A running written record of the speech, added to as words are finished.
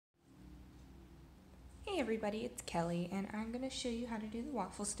everybody, it's Kelly and I'm going to show you how to do the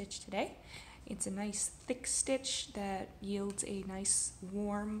waffle stitch today. It's a nice thick stitch that yields a nice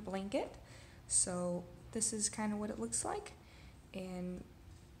warm blanket. So this is kind of what it looks like, and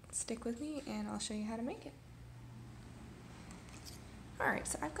stick with me and I'll show you how to make it. Alright,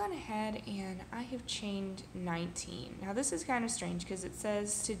 so I've gone ahead and I have chained 19. Now this is kind of strange because it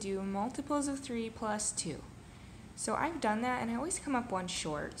says to do multiples of 3 plus 2. So I've done that and I always come up one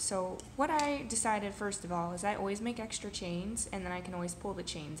short. So what I decided first of all is I always make extra chains and then I can always pull the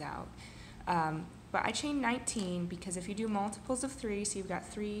chains out. But I chained 19 because if you do multiples of 3, so you've got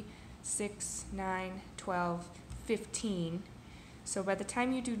 3, 6, 9, 12, 15. So by the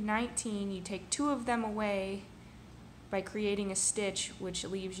time you do 19, you take 2 of them away by creating a stitch, which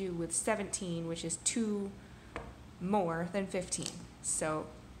leaves you with 17, which is 2 more than 15. So,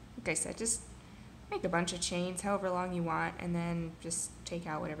 like I said, just make a bunch of chains however long you want and then just take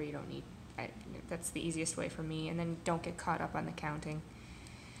out whatever you don't need. That's the easiest way for me, and then don't get caught up on the counting.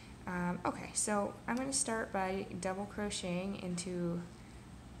 Okay, so I'm going to start by double crocheting into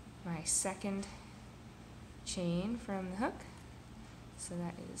my second chain from the hook. So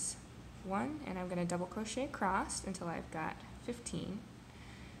that is 1, and I'm going to double crochet across until I've got 15,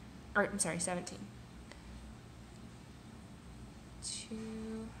 or I'm sorry, 17. 2,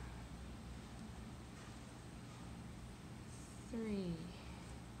 3.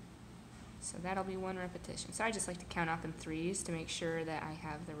 So that'll be 1 repetition. So I just like to count up in 3s to make sure that I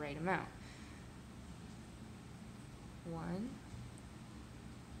have the right amount. 1,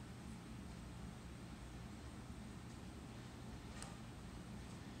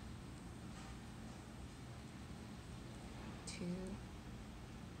 2,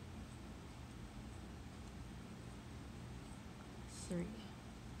 3.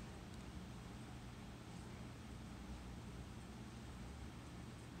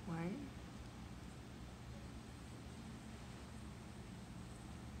 1, 2,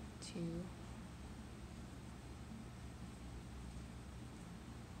 3.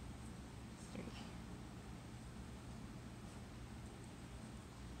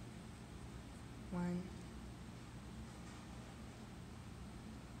 1,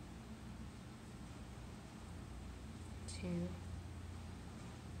 2,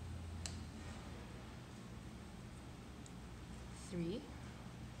 3.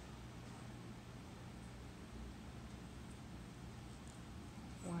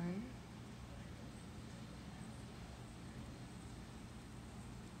 1,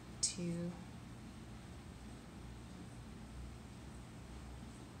 2,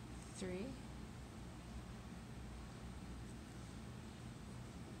 3.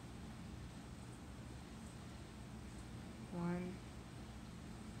 1,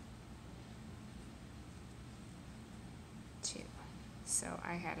 2. So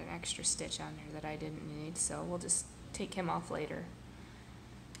I had an extra stitch on there that I didn't need, so we'll just take him off later.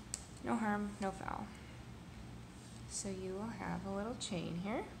 No harm, no foul. So you will have a little chain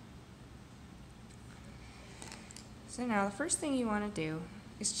here. So now the first thing you want to do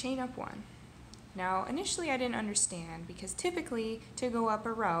is chain up 1. Now initially I didn't understand because typically to go up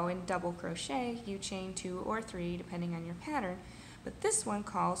a row in double crochet you chain 2 or 3 depending on your pattern, but this one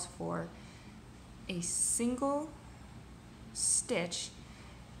calls for a single stitch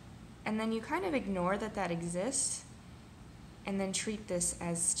and then you kind of ignore that that exists and then treat this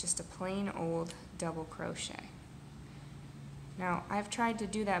as just a plain old double crochet. Now I've tried to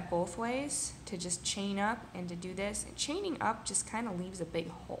do that both ways, to just chain up and to do this, and chaining up just kind of leaves a big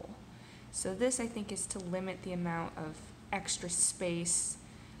hole. So this I think is to limit the amount of extra space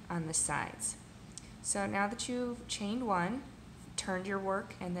on the sides. So now that you've chained 1, turned your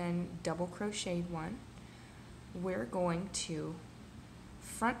work and then double crocheted 1, we're going to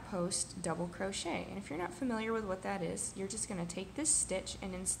front post double crochet. And if you're not familiar with what that is, you're just going to take this stitch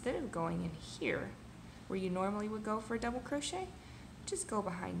and instead of going in here where you normally would go for a double crochet, just go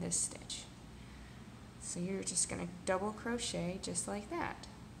behind this stitch. So you're just going to double crochet just like that.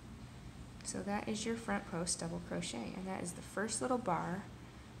 So that is your front post double crochet, and that is the first little bar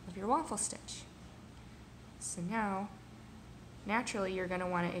of your waffle stitch. So now naturally you're going to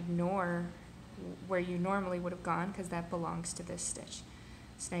want to ignore where you normally would have gone because that belongs to this stitch.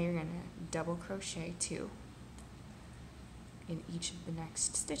 So now you're going to double crochet 2 in each of the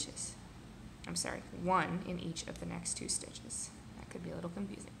next stitches. I'm sorry, 1 in each of the next 2 stitches. That could be a little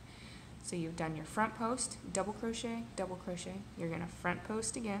confusing. So you've done your front post, double crochet, you're going to front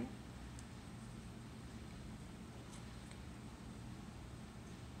post again,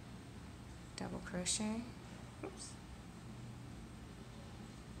 double crochet, oops,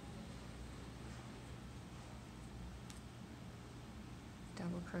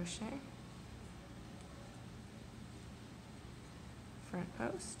 double crochet, front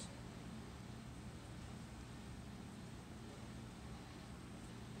post,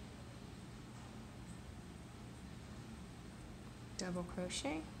 double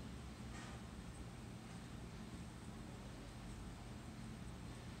crochet,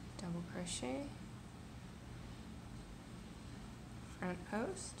 double crochet, front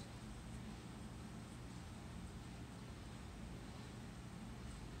post,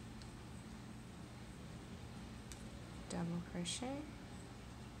 double crochet,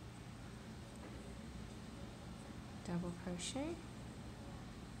 double crochet,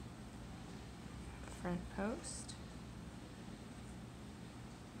 front post,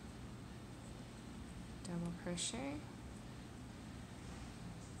 double crochet,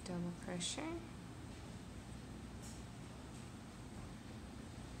 double crochet,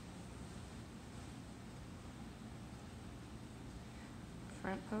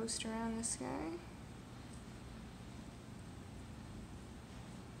 front post around this guy,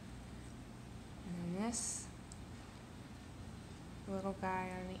 and then this little guy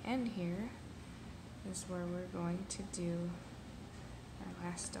on the end here is where we're going to do our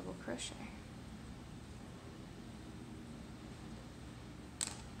last double crochet.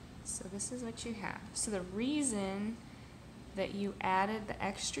 So this is what you have. So the reason that you added the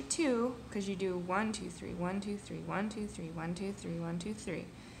extra 2, because you do 1, 2, 3, 1, 2, 3, 1, 2, 3, 1, 2, 3, 1, 2, 3,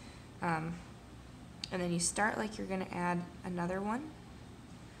 and then you start like you're going to add another one,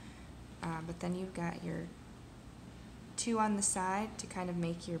 but then you've got your 2 on the side to kind of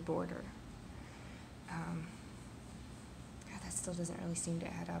make your border. God, that still doesn't really seem to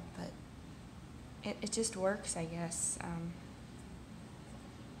add up, but it just works, I guess.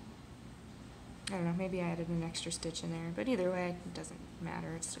 I don't know, maybe I added an extra stitch in there, but either way, it doesn't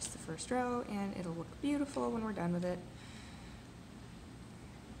matter. It's just the first row, and it'll look beautiful when we're done with it.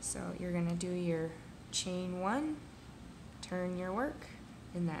 So you're going to do your chain 1, turn your work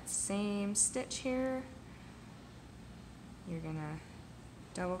in that same stitch here. You're going to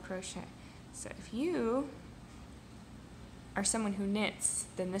double crochet. So if you are someone who knits,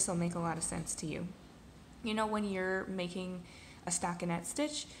 then this will make a lot of sense to you. You know, when you're making a stockinette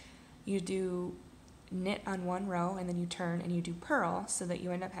stitch, you do knit on one row and then you turn and you do purl so that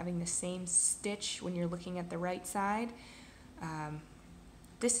you end up having the same stitch when you're looking at the right side.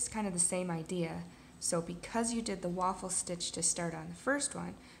 This is kind of the same idea. So because you did the waffle stitch to start on the first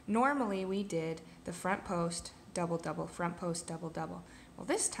one, normally we did the front post, double, double, front post, double, double. Well,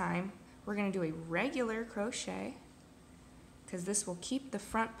 this time we're going to do a regular crochet because this will keep the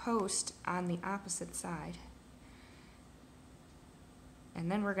front post on the opposite side. And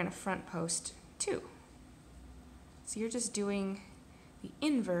then we're going to front post 2. So you're just doing the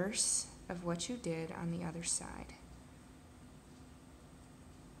inverse of what you did on the other side.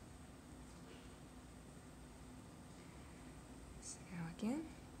 So now again,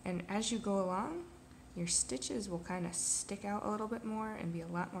 and as you go along, your stitches will kind of stick out a little bit more and be a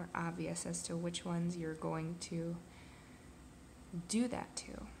lot more obvious as to which ones you're going to do that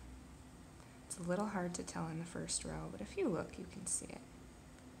to. It's a little hard to tell in the first row, but if you look, you can see it.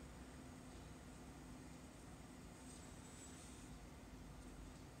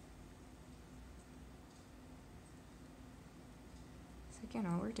 Again,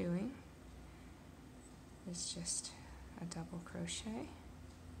 all we're doing is just a double crochet,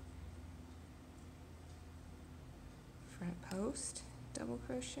 front post, double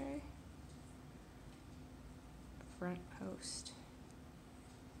crochet, front post,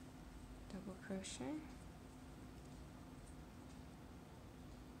 double crochet,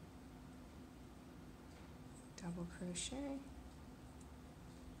 double crochet,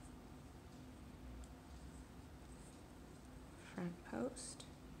 front post,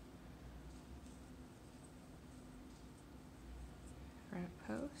 front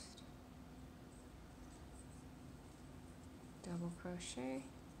post, double crochet,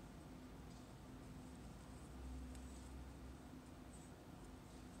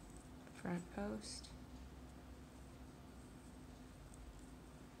 front post,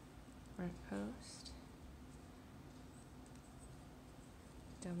 front post,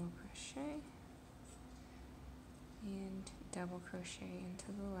 double crochet, and double crochet into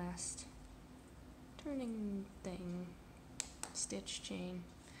the last turning thing, stitch chain.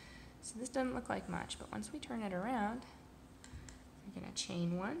 So this doesn't look like much, but once we turn it around, we're going to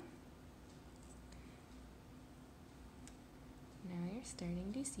chain 1. Now you're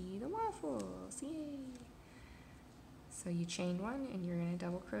starting to see the waffles, yay! So you chain 1 and you're going to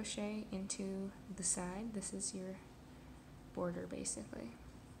double crochet into the side. This is your border basically.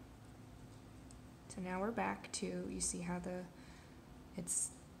 So now we're back to, you see how it's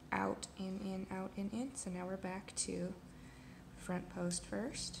out and in, out and in. So now we're back to front post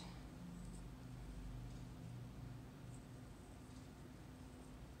first,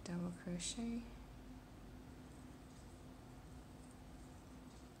 double crochet,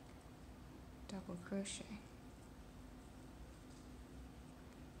 double crochet,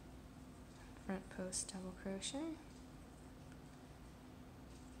 front post, double crochet,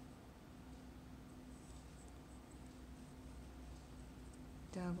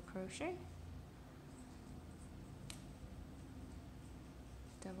 double crochet,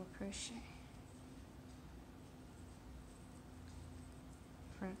 double crochet,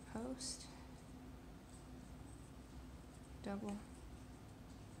 front post, double,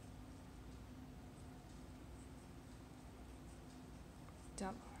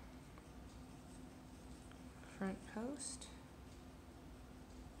 double, front post,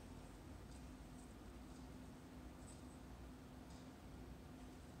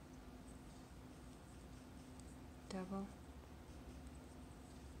 double,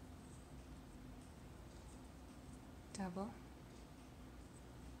 double,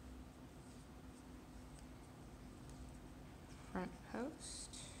 front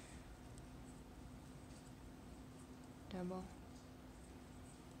post, double,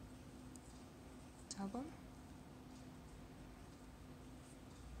 double,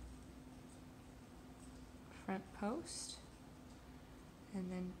 front post,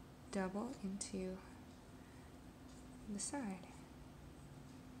 and then double into the side.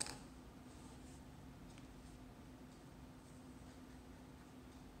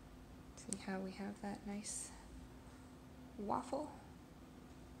 See how we have that nice waffle?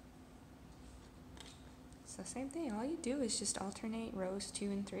 So same thing, all you do is just alternate rows 2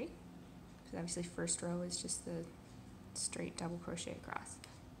 and 3. So obviously first row is just the straight double crochet across.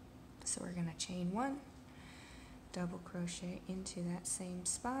 So we're gonna chain 1, double crochet into that same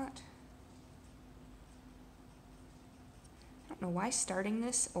spot. I don't know why starting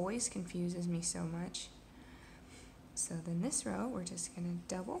this always confuses me so much. So then this row, we're just gonna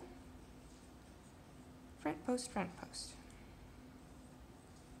double, front post, front post.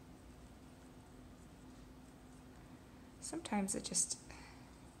 Sometimes it just,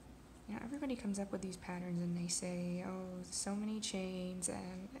 you know, everybody comes up with these patterns and they say, oh, so many chains,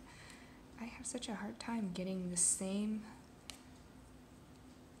 and I have such a hard time getting the same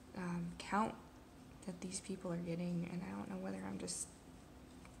count that these people are getting, and I don't know whether I'm just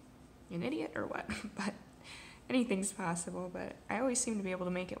an idiot or what, but anything's possible. But I always seem to be able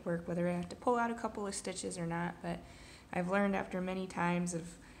to make it work, whether I have to pull out a couple of stitches or not. But I've learned after many times of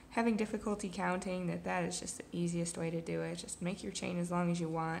having difficulty counting that that is just the easiest way to do it. Just make your chain as long as you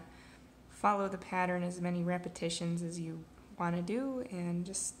want, follow the pattern as many repetitions as you want to do, and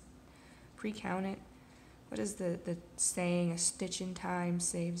just pre-count it. What is the saying? A stitch in time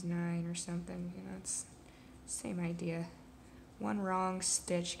saves 9 or something. You know, it's the same idea. One wrong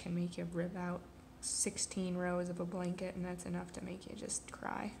stitch can make you rip out 16 rows of a blanket, and that's enough to make you just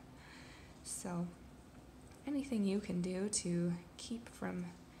cry. So anything you can do to keep from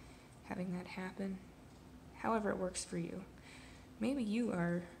having that happen, however it works for you. Maybe you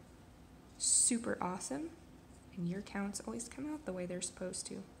are super awesome and your counts always come out the way they're supposed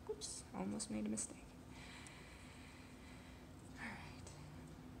to. Oops, almost made a mistake. Alright.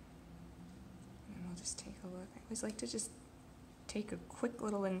 And we'll just take a look. I always like to just take a quick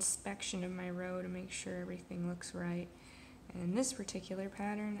little inspection of my row to make sure everything looks right. And in this particular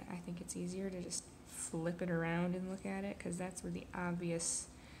pattern, I think it's easier to just flip it around and look at it, because that's where the obvious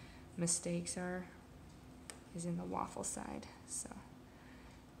mistakes are, is in the waffle side. So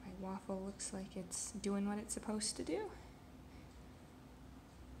my waffle looks like it's doing what it's supposed to do.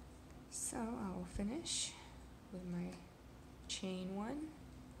 So I'll finish with my chain 1,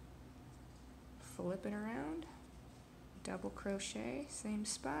 flip it around, double crochet, same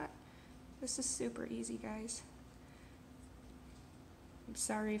spot. This is super easy, guys. I'm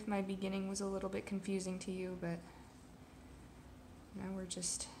sorry if my beginning was a little bit confusing to you, but now we're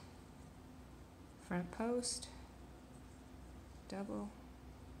just front post, double,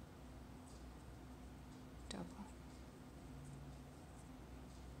 double,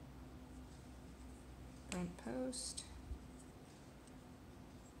 front post,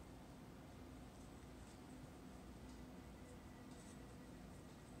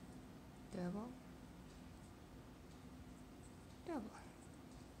 double, double,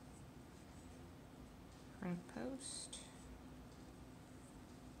 front post,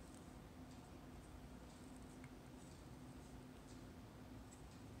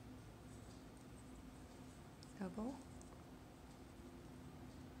 double,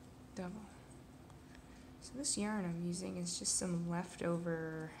 double. So this yarn I'm using is just some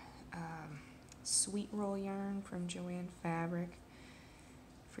leftover sweet roll yarn from Joann Fabric.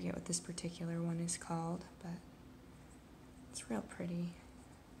 Forget what this particular one is called, but it's real pretty.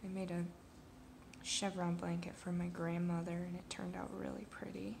 I made a chevron blanket for my grandmother and it turned out really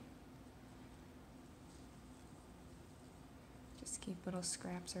pretty. Just keep little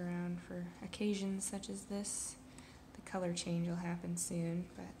scraps around for occasions such as this. The color change will happen soon,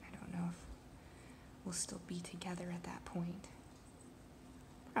 but I don't know if we'll still be together at that point.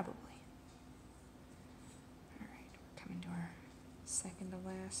 Probably. Alright, we're coming to our second to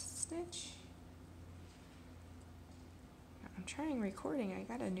last stitch. Now, I'm trying recording. I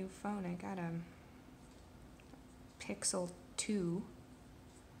got a new phone. I got a Pixel 2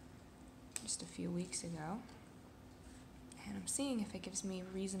 just a few weeks ago. And I'm seeing if it gives me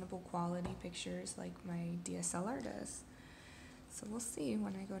reasonable quality pictures like my DSLR does. So we'll see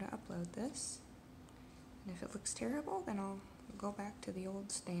when I go to upload this. And if it looks terrible, then I'll go back to the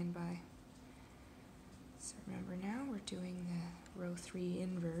old standby. So remember now we're doing the row 3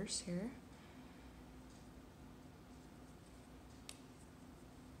 inverse here.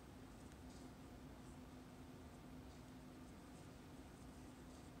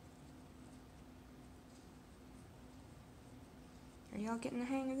 Are y'all getting the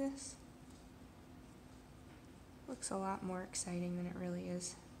hang of this? Looks a lot more exciting than it really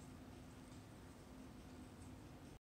is.